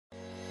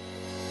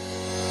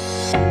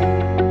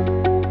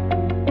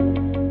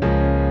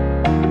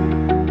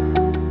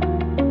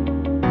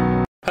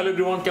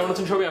Everyone, কেমন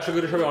আছেন সবাই? আশা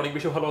করি সবাই অনেক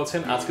বেশি ভালো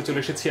আছেন। আজকে চলে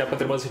এসেছি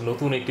আপনাদের মাঝে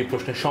নতুন একটি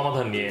প্রশ্নের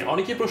সমাধান নিয়ে।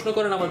 অনেকেই প্রশ্ন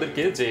করেন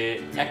আমাদেরকে যে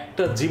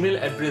একটা জিমেল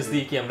অ্যাড্রেস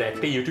দিয়ে কি আমরা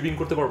একটা ইউটিউবিং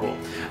করতে পারবো?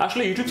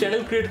 আসলে ইউটিউব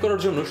চ্যানেল ক্রিয়েট করার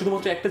জন্য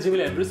শুধুমাত্র একটা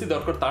জিমেল অ্যাড্রেসই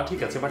দরকার, তা ঠিক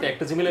আছে, বাট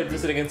একটা জিমেল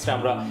অ্যাড্রেসের এগেইনস্টে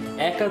আমরা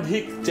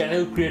একাধিক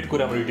চ্যানেল ক্রিয়েট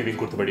করে আমরা ইউটিউবিং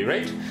করতে পারি,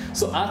 রাইট?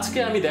 সো আজকে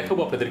আমি দেখাবো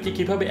আপনাদেরকে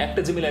কিভাবে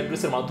একটা জিমেল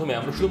অ্যাড্রেসের মাধ্যমে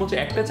আমরা শুধুমাত্র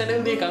একটা চ্যানেল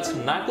দিয়ে কাজ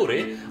না করে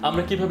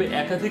আমরা কিভাবে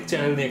একাধিক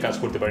চ্যানেল নিয়ে কাজ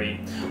করতে পারি।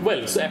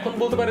 ওয়েল, সো এখন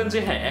বলতে পারেন যে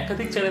হ্যাঁ,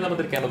 একাধিক চ্যানেল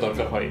আমাদের কেন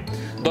দরকার হয়?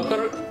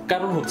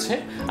 কারণ হচ্ছে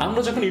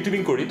আমরা যখন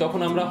ইউটিউবিং করি তখন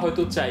আমরা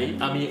হয়তো চাই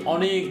আমি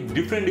অনেক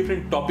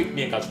ডিফারেন্ট টপিক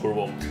নিয়ে কাজ করব।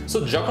 সো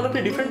যখন আপনি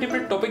ডিফারেন্ট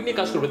টপিক নিয়ে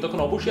কাজ করবেন তখন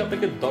অবশ্যই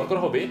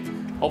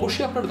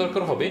আপনার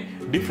দরকার হবে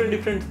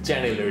ডিফারেন্ট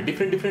চ্যানেলের,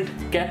 ডিফারেন্ট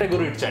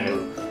ক্যাটাগরির চ্যানেল,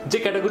 যে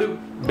ক্যাটাগরি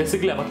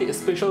বেসিক্যালি আমাকে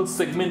স্পেশাল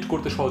সেগমেন্ট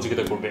করতে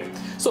সহযোগিতা করবে।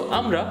 সো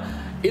আমরা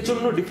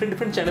এজন্য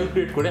ডিফারেন্ট চ্যানেল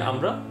ক্রিয়েট করে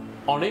আমরা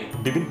অনেক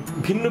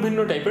ভিন্ন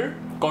টাইপের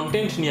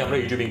কন্টেন্ট নিয়ে আমরা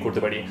ইউটিউবিং করতে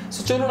পারি।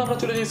 সো চলুন আমরা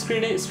চলে যাই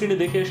স্ক্রিনে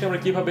দেখে এসে আমরা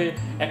কিভাবে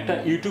একটা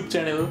ইউটিউব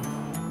চ্যানেল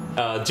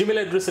জিমেল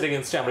অ্যাড্রেসের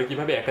এগেইনস্টে আমরা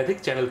কিভাবে একাধিক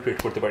চ্যানেল ক্রিয়েট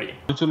করতে পারি।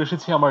 চলে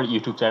এসেছি আমার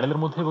ইউটিউব চ্যানেলের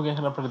মধ্যে এবং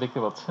এখানে আপনারা দেখতে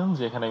পাচ্ছেন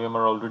যে এখানে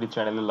আমার অলরেডি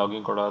চ্যানেলে লগ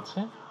ইন করা আছে।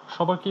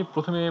 সবাইকে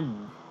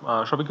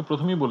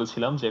প্রথমেই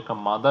বলেছিলাম যে একটা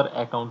মাদার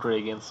অ্যাকাউন্টের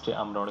এগেইনস্টে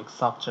আমরা অনেক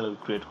সাব চ্যানেল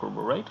ক্রিয়েট করবো,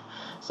 রাইট?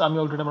 সো আমি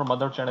অলরেডি আমার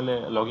মাদার চ্যানেলে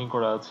লগ ইন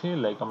করা আছে।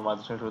 লাইক আমার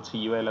মাদার চ্যানেল হচ্ছে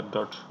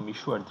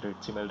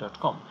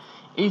uilab.mishu@gmail.com।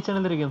 এই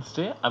চ্যানেলের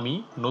এগেইনস্টে আমি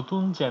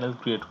নতুন চ্যানেল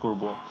ক্রিয়েট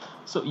করব।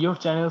 সো ইয়োর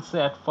চ্যানেলসে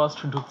অ্যাট ফার্স্ট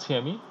ঢুকছি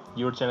আমি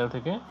ইয়োর চ্যানেল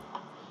থেকে,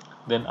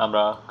 দেন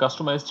আমরা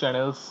কাস্টমাইজ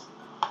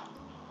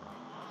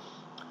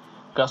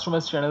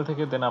চ্যানেল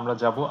থেকে দেন আমরা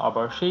যাব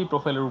আবার সেই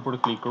প্রোফাইলের উপরে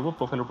ক্লিক করব।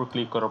 প্রোফাইলের উপর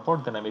ক্লিক করার পর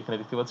দেন আমি এখানে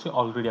দেখতে পাচ্ছি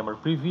অলরেডি আমার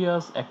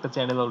প্রিভিয়াস একটা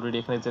চ্যানেল অলরেডি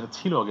এখানে যেটা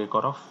ছিল আগে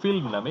করা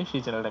ফিল্ম নামে,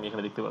 সেই চ্যানেলটা আমি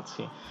এখানে দেখতে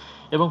পাচ্ছি।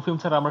 এবং ফিল্ম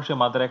ছাড়া আমরা সেই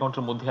মাদার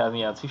অ্যাকাউন্টের মধ্যে আমি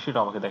আছি সেটা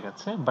আমাকে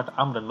দেখাচ্ছে। বাট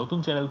আমরা নতুন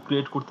চ্যানেল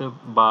ক্রিয়েট করতে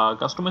বা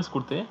কাস্টমাইজ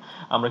করতে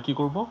আমরা কি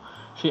করব,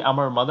 সেই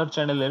আমার মাদার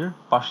চ্যানেলের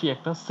পাশেই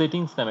একটা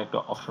সেটিংস নামে একটা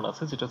অপশন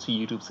আছে যেটা হচ্ছে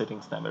ইউটিউব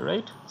সেটিংস নামে,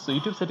 রাইট? সো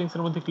ইউটিউব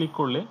সেটিংসের মধ্যে ক্লিক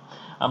করলে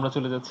আমরা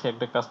চলে যাচ্ছি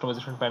একটা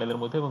কাস্টমাইজেশন প্যানেলের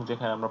মধ্যে এবং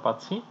যেখানে আমরা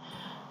পাচ্ছি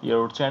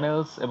ইয়োর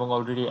চ্যানেলস এবং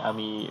অলরেডি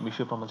আমি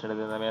মিশু প্রমাণ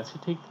চ্যানেলের নামে আছি।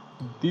 ঠিক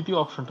দ্বিতীয়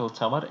অপশনটা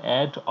হচ্ছে আমার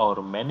add or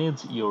manage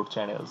your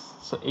channels.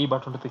 So এই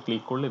বাটনটাতে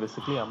ক্লিক করলে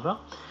বেসিক্যালি আমরা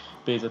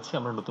পেয়ে যাচ্ছি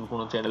আমরা নতুন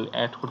কোনো চ্যানেল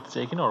অ্যাড করতে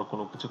চাই কিনা আর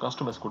কোনো কিছু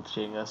কাস্টমাইজ করতে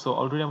চাই কিনা। সো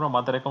অলরেডি আমরা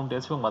মাদার অ্যাকাউন্টে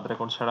আছি এবং মাদার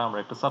অ্যাকাউন্ট ছাড়া আমরা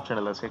একটা সাব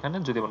চ্যানেল আছে এখানে।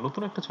 যদি আমরা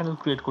নতুন একটা চ্যানেল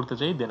ক্রিয়েট করতে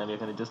চাই দেন আমি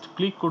এখানে জাস্ট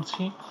ক্লিক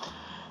করছি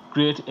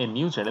ক্রিয়েট এ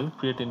নিউ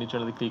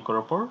চ্যানেলে ক্লিক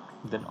করার পর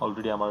দেন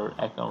অলরেডি আমার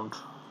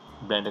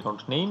ব্র্যান্ড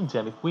অ্যাকাউন্ট নেম যে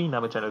আমি কুই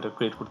নামে চ্যানেলটা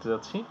ক্রিয়েট করতে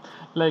যাচ্ছি।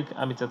 লাইক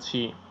আমি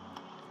চাচ্ছি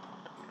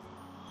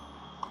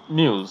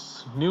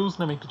নিউজ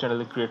নামে একটা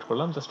চ্যানেলে ক্রিয়েট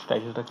করলাম। জাস্ট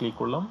টাইটেলটা ক্লিক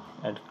করলাম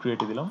অ্যান্ড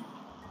ক্রিয়েটে দিলাম।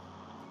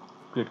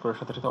 ক্রিয়েট করার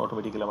সাথে সাথে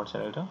অটোমেটিক্যালি আমার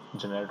চ্যানেলটা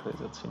জেনারেট হয়ে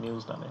যাচ্ছে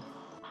নিউজ নামে।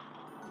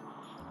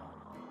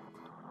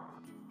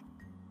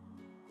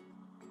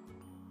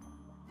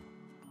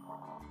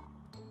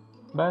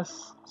 ব্যাস,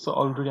 সো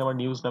অলরেডি আমার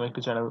নিউজ নামে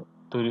একটা চ্যানেল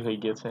তৈরি হয়ে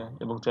গিয়েছে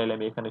এবং চাইলে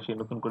আমি এখানে সেই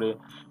নতুন করে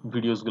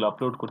ভিডিওসগুলো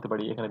আপলোড করতে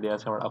পারি। এখানে দেওয়া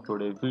আছে আমার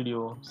আপলোডের ভিডিও,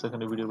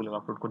 সেখানে ভিডিওগুলো আমি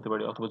আপলোড করতে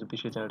পারি। অথবা যদি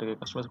সেই চ্যানেলটাকে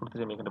কাস্টমাইজ করতে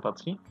চাই আমি এখানে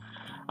পাচ্ছি।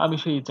 আমি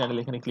সেই চ্যানেল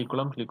এখানে ক্লিক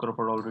করলাম। ক্লিক করার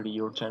পর অলরেডি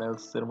ইয়োর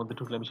চ্যানেলস এর মধ্যে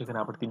ঢুকলে আমি সেখানে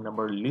আবার 3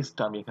 নাম্বার লিস্ট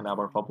আমি এখানে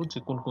আবার পাবো যে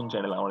কোন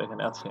চ্যানেল আমার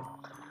এখানে আছে।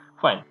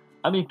 ফাইন,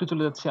 আমি একটু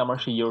চলে যাচ্ছি আমার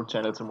সেই ইয়োর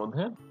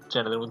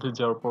চ্যানেলের মধ্যে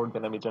যাওয়ার পর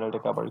দেন আমি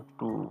চ্যানেলটাকে আবার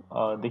একটু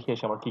দেখে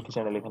আসি আমার কি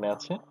চ্যানেল এখানে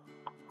আছে।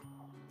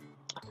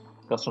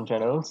 কাস্টম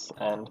চ্যানেলস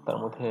অ্যান্ড তার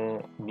মধ্যে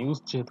নিউজ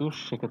যেহেতু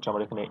সেক্ষেত্রে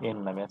আমার এখানে এন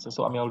নামে আছে।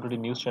 সো আমি অলরেডি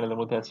নিউজ চ্যানেলের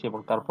মধ্যে আছি এবং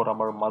তারপর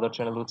আমার মাদার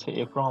চ্যানেল হচ্ছে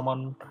F Rahman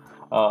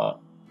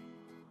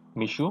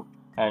Mishu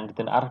and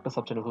then আর একটা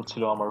সাব চ্যানেল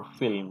হচ্ছিল আমার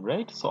ফিল্ম,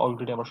 রাইট? সো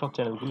অলরেডি আমার সব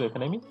চ্যানেলগুলো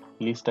এখানে আমি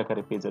লিস্ট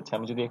আকারে পেয়ে যাচ্ছি।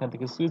 আমি যদি এখান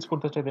থেকে সুইচ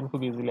করতে চাই দেন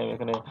খুব ইজিলি আমি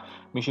এখানে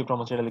মিশু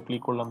প্রমো চ্যানেলে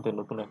ক্লিক করলাম, দেন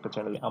নতুন একটা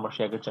চ্যানেলে আমার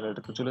সেই আগের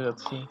চ্যানেলটাতে চলে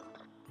যাচ্ছি।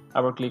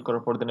 আবার ক্লিক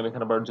করার পর দেন আমি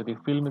এখানে আবার যদি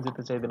ফিল্মে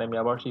যেতে চাই দেন আমি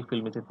আবার সেই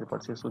ফিল্মে যেতে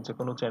পারছি। সো যে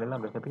কোনো চ্যানেল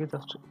আমরা এখান থেকে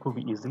জাস্ট খুব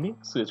ইজিলি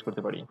সুইচ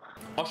করতে পারি।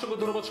 অসংখ্য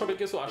ধন্যবাদ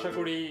সবাইকে। সো আশা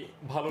করি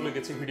ভালো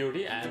লেগেছে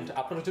ভিডিওটি। অ্যান্ড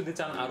আপনারা যদি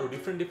চান আরো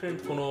ডিফারেন্ট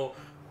কোনো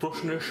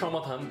প্রশ্নের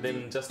সমাধান দেন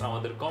জাস্ট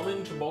আমাদের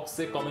কমেন্ট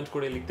বক্সে কমেন্ট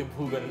করে লিখতে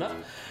ভুলবেন না।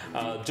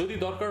 যদি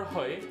দরকার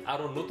হয়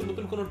আরো নতুন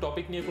কোনো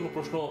টপিক নিয়ে কোনো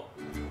প্রশ্ন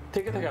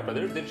থেকে থাকে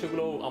আপনাদের দেন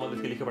সেগুলো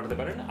আমাদেরকে লিখে পাঠাতে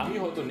পারেন। আমি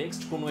হয়তো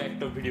নেক্সট কোনো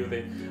একটা ভিডিওতে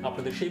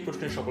আপনাদের সেই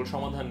প্রশ্নের সকল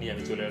সমাধান নিয়ে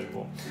আমি চলে আসবো।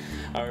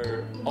 আর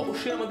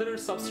অবশ্যই আমাদের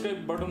সাবস্ক্রাইব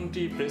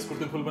বাটনটি প্রেস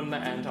করতে ভুলবেন না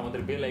অ্যান্ড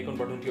আমাদের বেল আইকন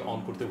বাটনটি অন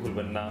করতে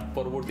ভুলবেন না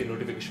পরবর্তী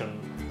নোটিফিকেশন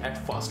অ্যাট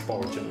ফার্স্ট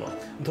পাওয়ার জন্য।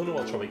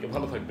 ধন্যবাদ সবাইকে,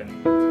 ভালো থাকবেন।